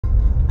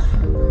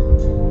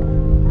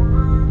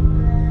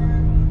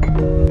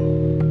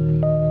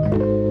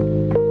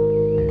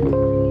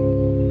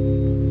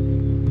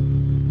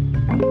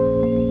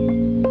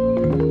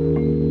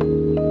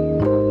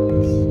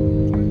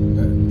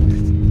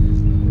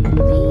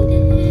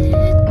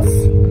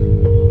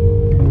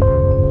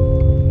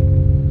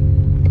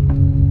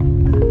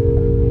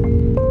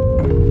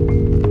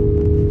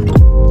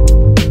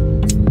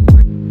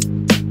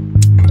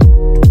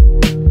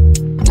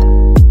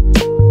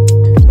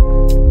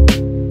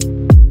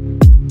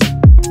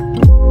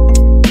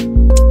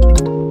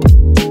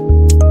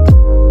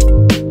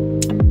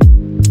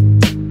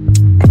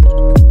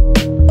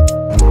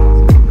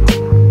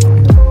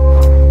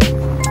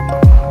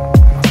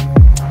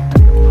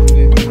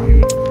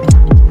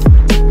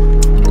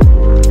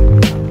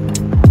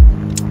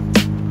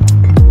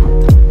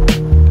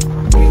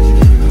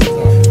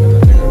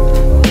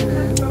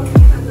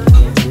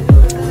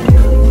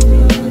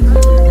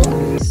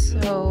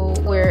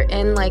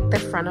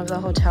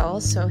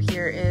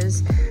here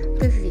is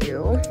the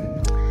view.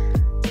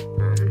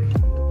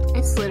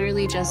 It's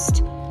literally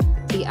just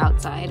the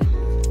outside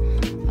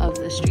of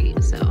the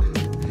street, so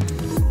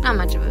not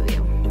much of a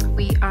view.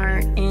 We are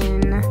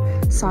in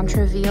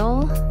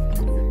Centreville.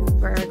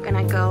 We're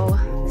gonna go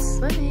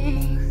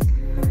swimming.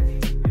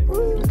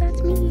 Ooh,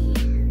 that's me.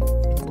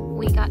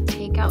 We got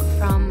takeout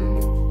from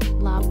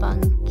La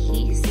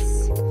Banquise.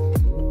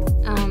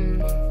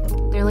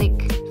 They're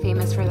like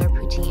famous for their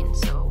poutine,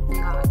 so we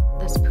got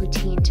this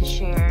poutine to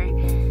share.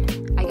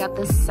 I got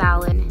this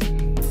salad.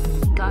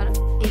 We got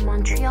a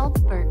Montreal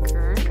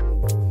burger.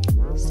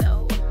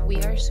 So we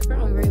are super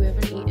hungry. We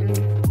haven't eaten,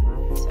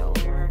 so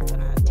we're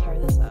gonna tear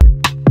this up.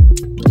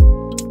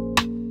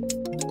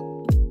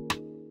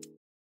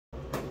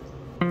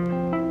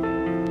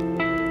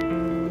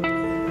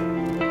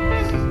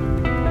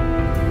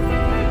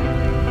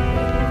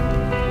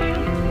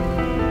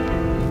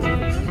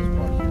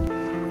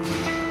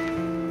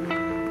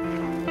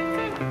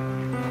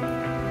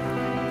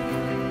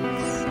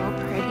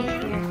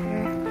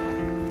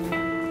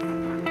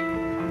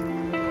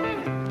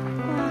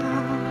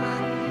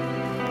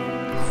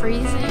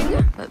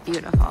 Freezing, but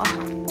beautiful.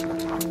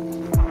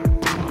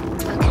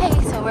 Okay,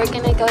 so we're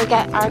gonna go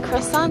get our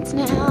croissants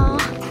now.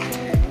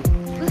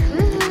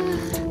 Woohoo!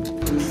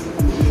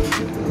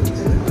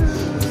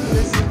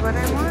 This is what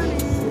I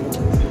wanted.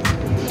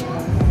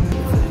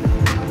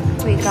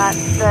 We got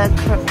the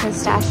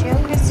pistachio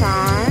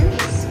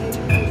croissants,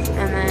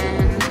 and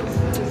then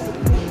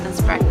this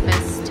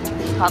breakfast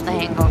called the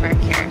Hangover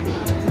Cure.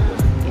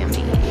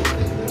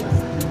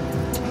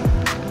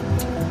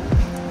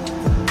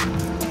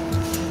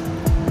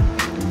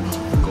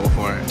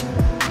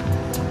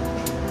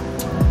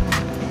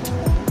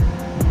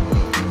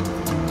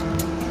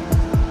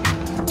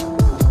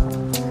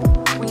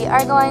 We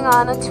are going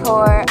on a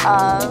tour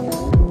of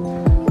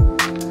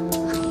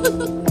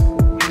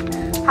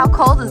how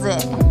cold is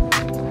it?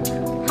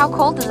 How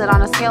cold is it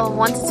on a scale of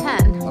 1 to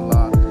 10? A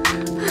lot.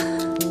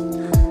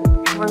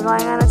 We're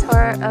going on a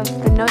tour of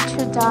the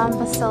Notre Dame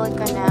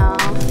Basilica now.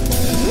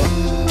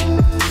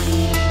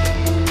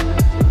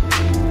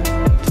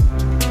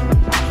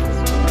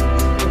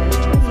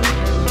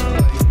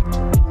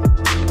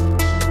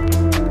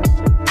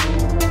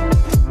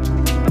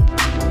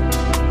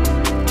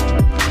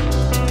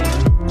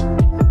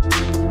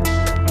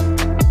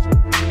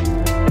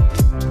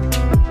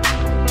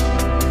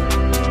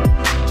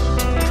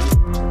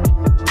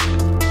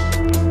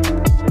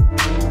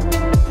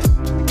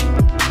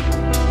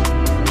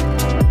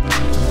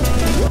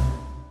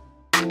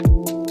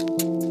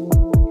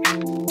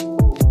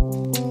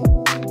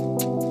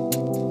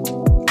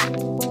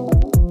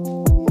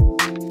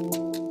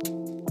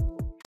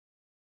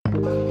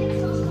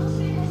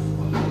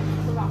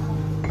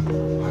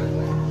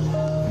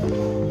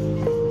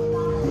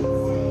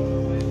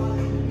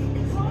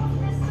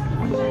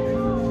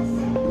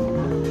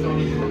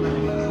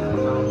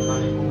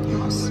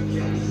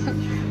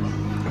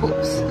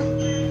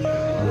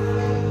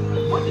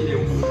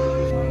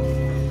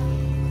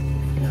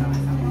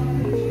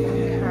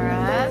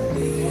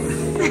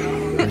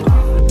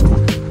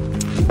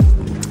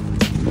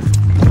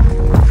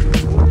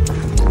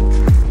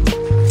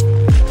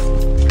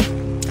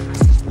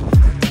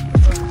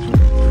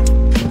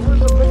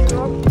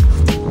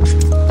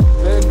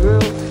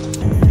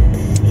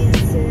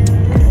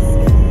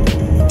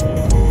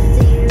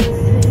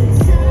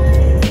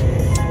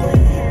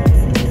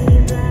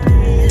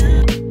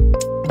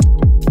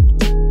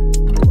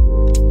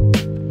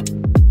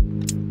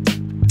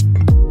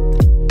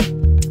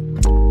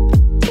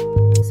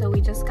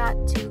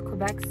 To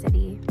Quebec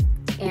City,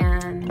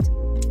 and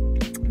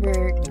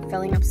we're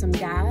filling up some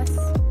gas,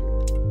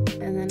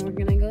 and then we're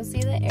gonna go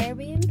see the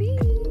Airbnb.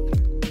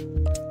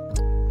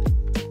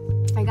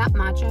 I got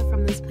matcha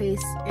from this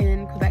place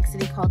in Quebec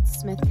City called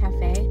Smith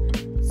Cafe.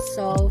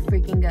 So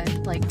freaking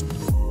good. Like,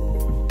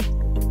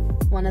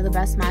 one of the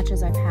best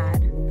matchas I've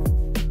had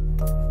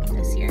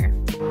this year.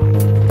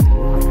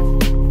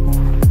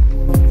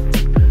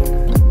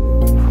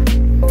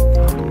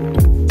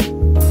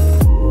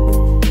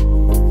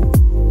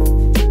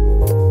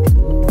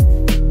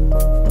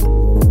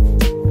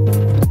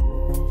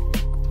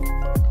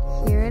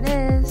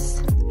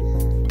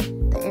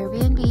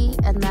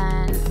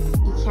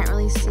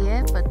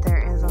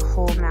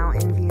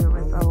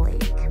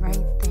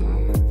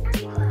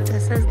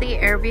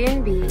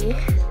 Airbnb.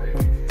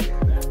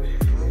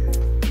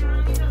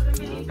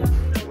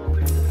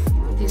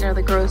 These are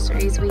the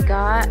groceries we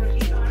got.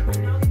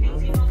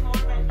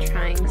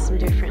 Trying some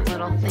different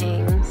little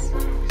things.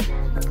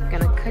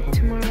 Gonna cook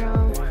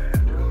tomorrow.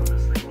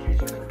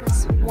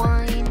 This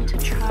wine to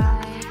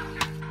try.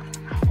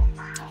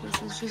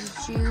 This is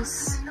just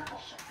juice.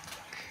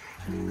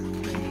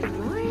 Good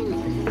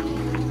morning.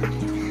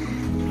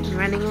 I'm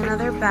running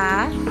another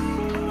bath.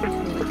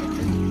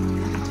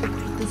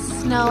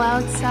 Snow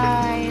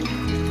outside.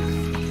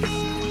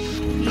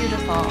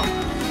 Beautiful.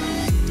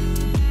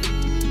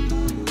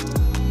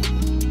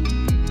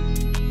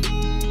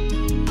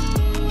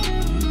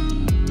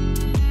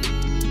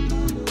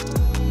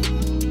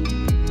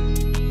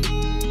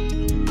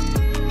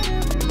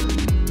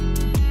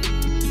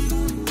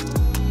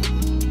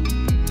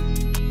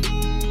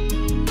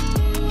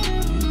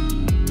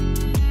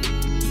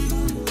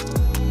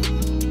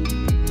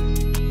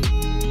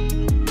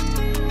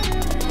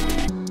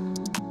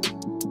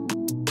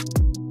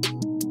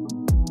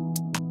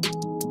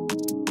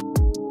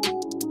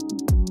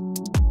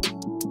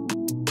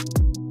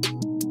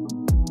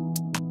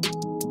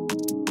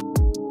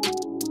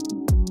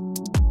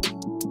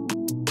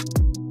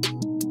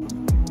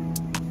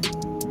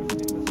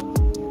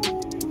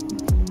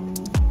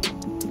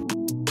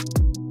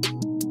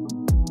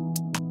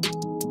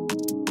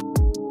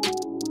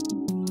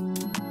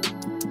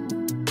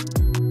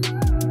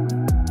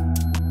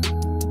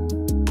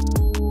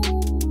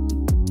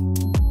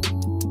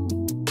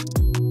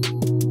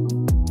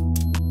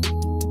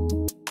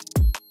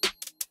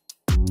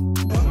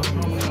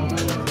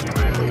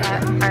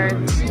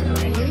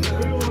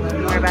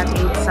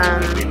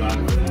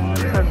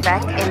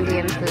 Quebec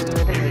Indian food.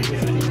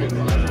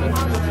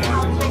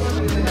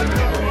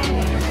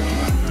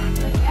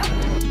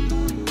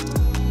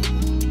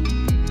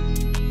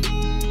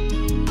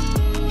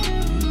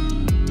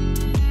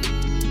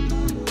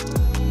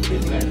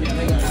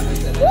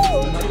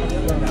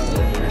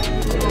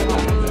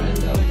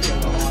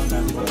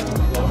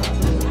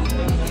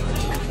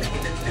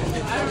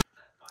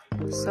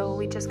 So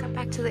we just got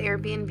back to the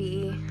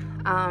Airbnb.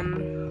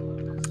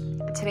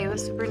 Today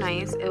was super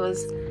nice. It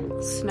was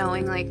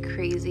snowing like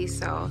crazy,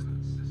 so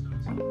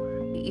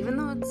even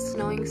though it's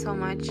snowing so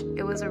much,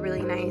 it was a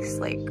really nice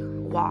like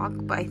walk,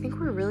 but I think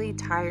we're really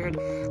tired.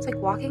 It's like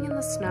walking in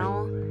the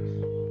snow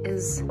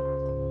is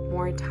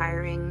more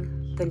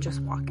tiring than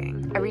just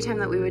walking. Every time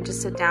that we would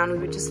just sit down, we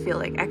would just feel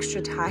like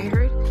extra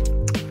tired.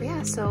 But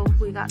yeah, so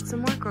we got some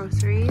more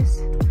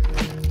groceries.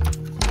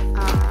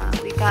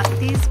 We got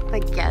these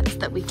baguettes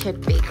that we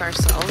could bake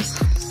ourselves,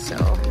 so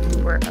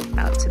we're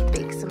about to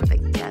bake some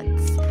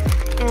baguettes,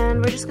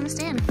 and we're just gonna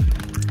stay in,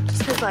 just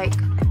because like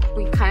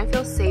we kind of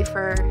feel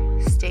safer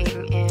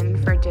staying in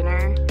for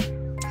dinner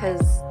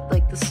because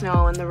like the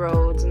snow and the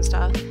roads and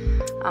stuff.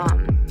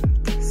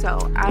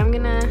 So I'm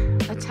gonna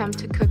attempt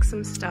to cook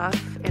some stuff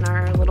in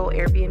our little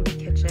Airbnb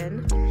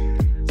kitchen.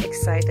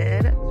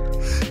 Excited.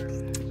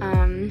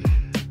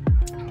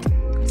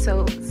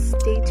 So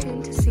stay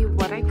tuned to see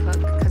what I cook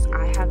because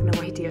I have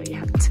no idea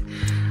yet.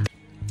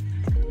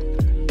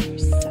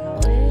 There's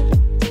salad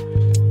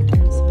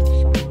and some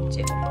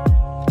fondue.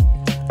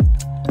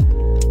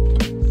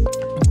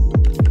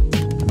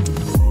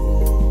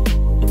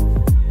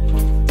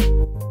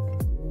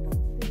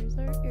 There's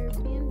our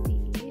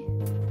Airbnb.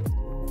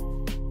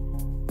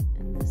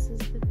 And this is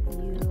the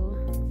view.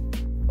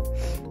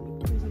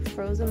 There's a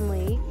frozen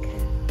lake.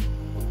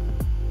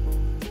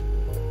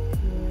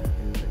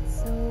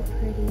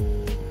 Pretty.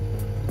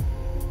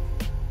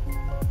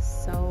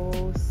 So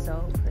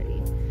pretty.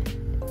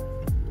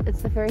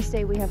 It's the first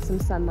day we have some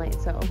sunlight,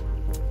 so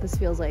this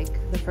feels like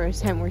the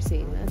first time we're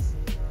seeing this.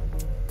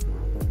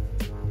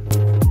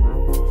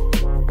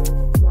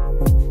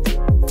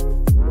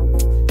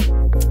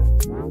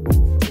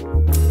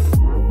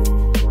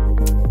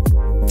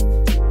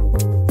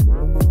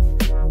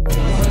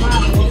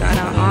 We got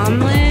an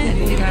omelet,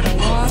 we got a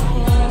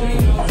waffle,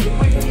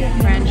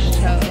 French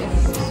toast.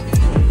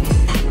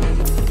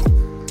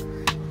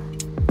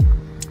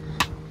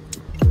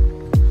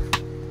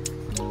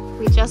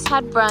 Just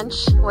had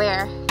brunch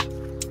where?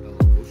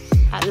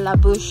 At La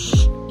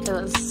Bouche. It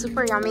was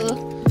super yummy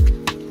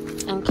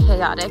and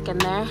chaotic in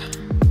there.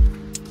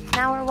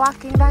 Now we're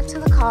walking back to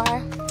the car.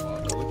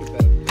 Oh, look at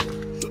that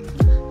view.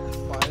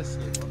 Fly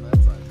asleep on that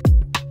side.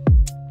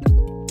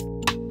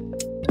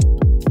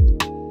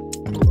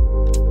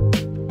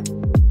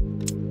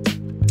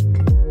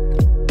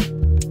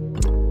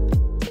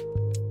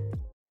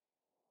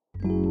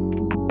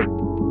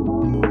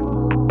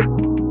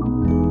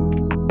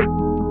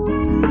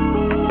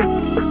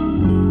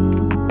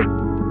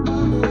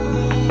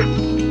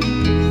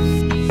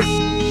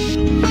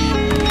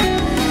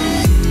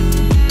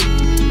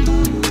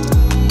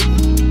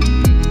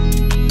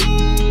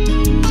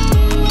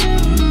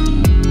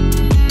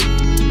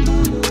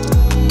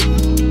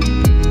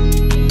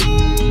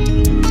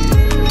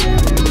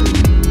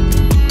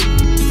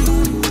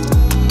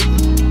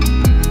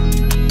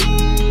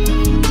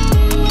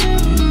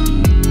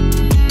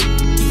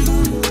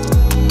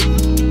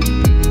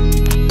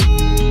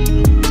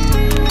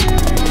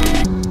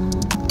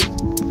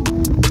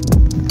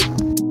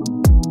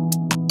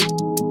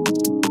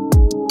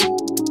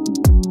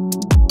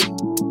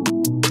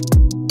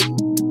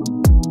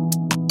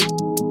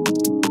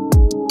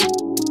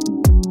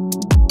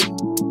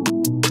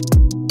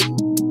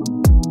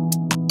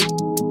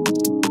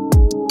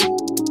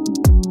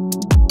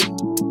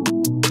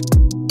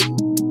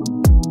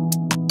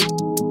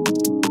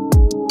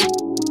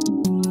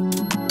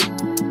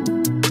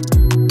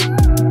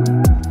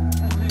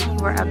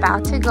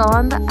 About to go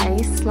on the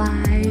ice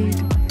slide.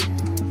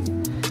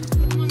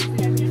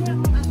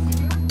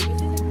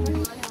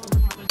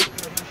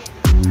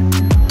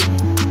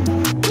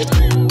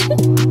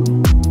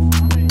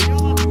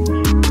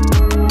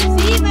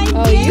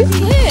 Oh, you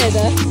slid.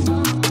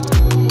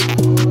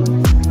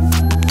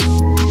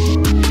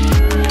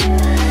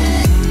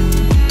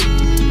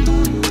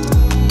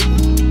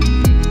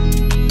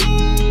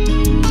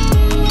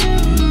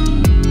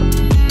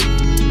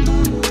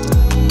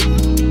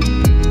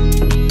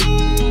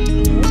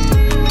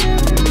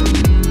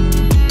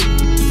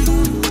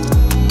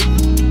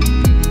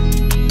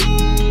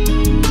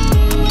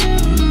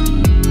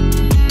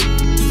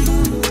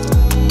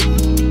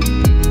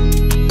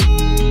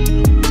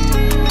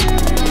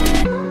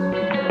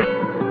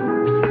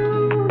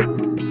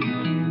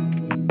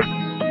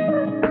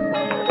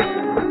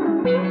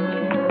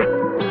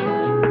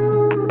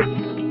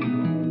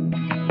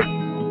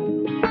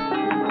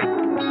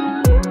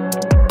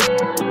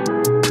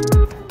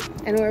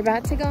 And we're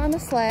about to go on the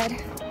sled.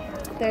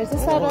 There's a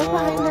sled right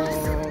behind us.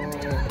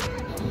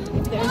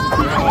 There's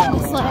two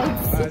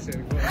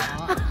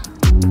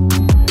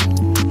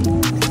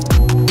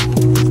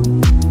slides.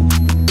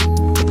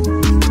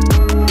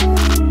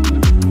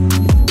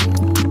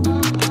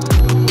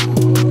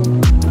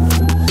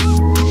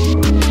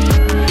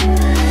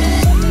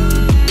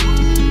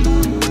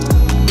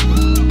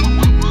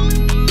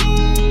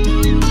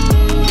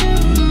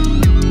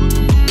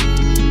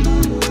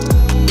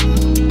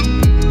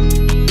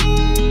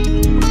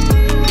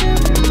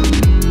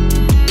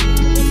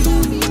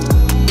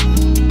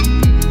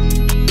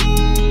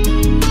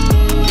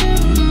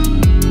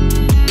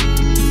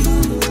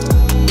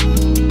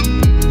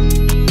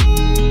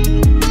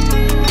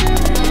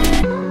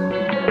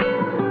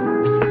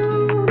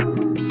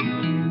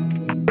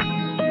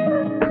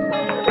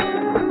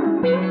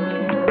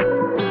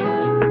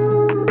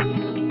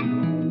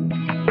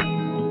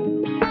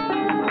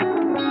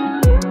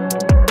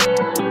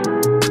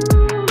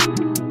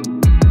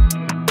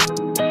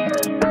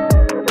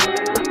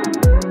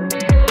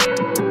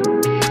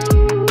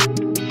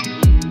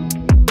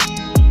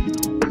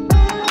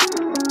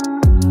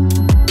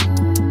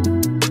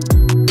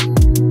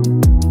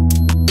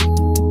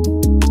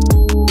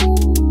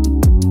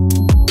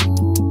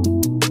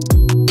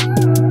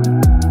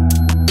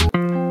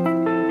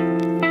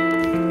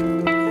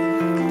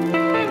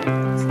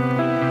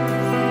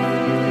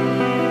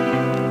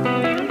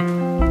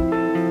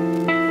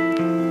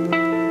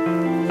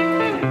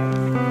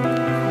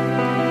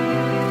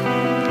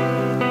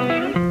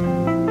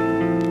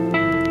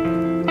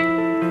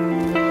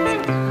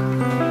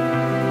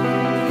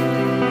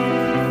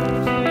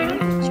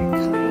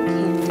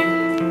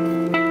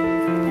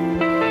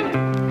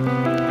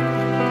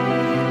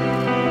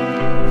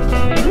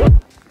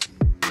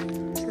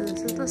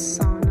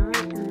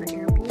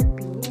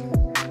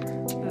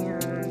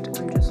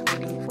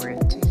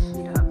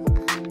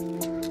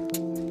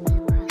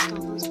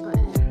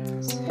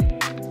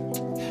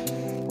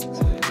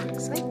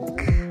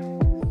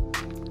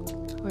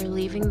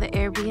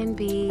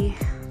 Airbnb.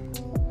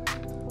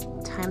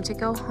 Time to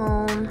go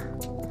home.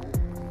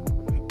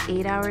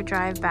 8-hour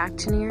drive back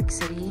to New York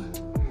City.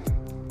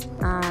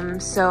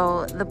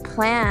 So the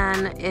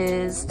plan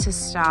is to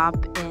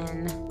stop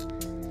in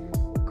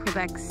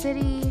Quebec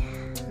City,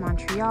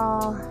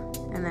 Montreal,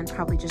 and then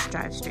probably just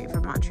drive straight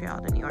from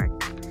Montreal to New York.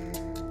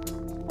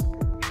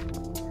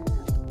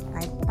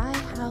 Bye-bye,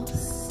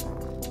 house.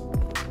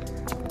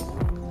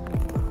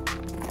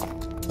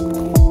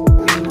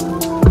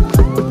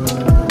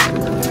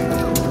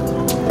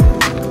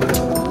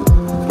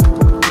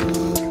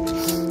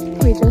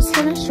 We just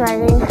finished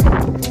riding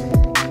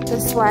the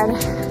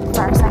sled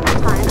for our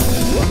second time.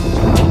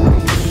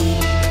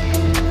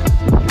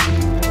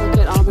 Look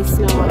at all the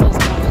snow on his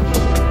back.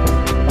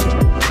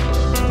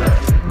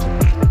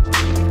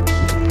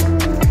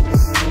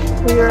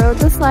 We rode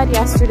the sled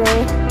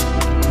yesterday,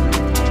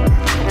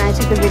 and I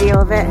took a video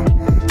of it.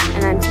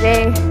 And then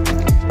today,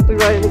 we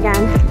rode it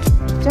again,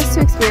 just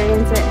to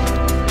experience it.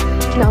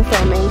 No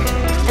filming,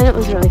 and it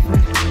was really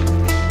fun.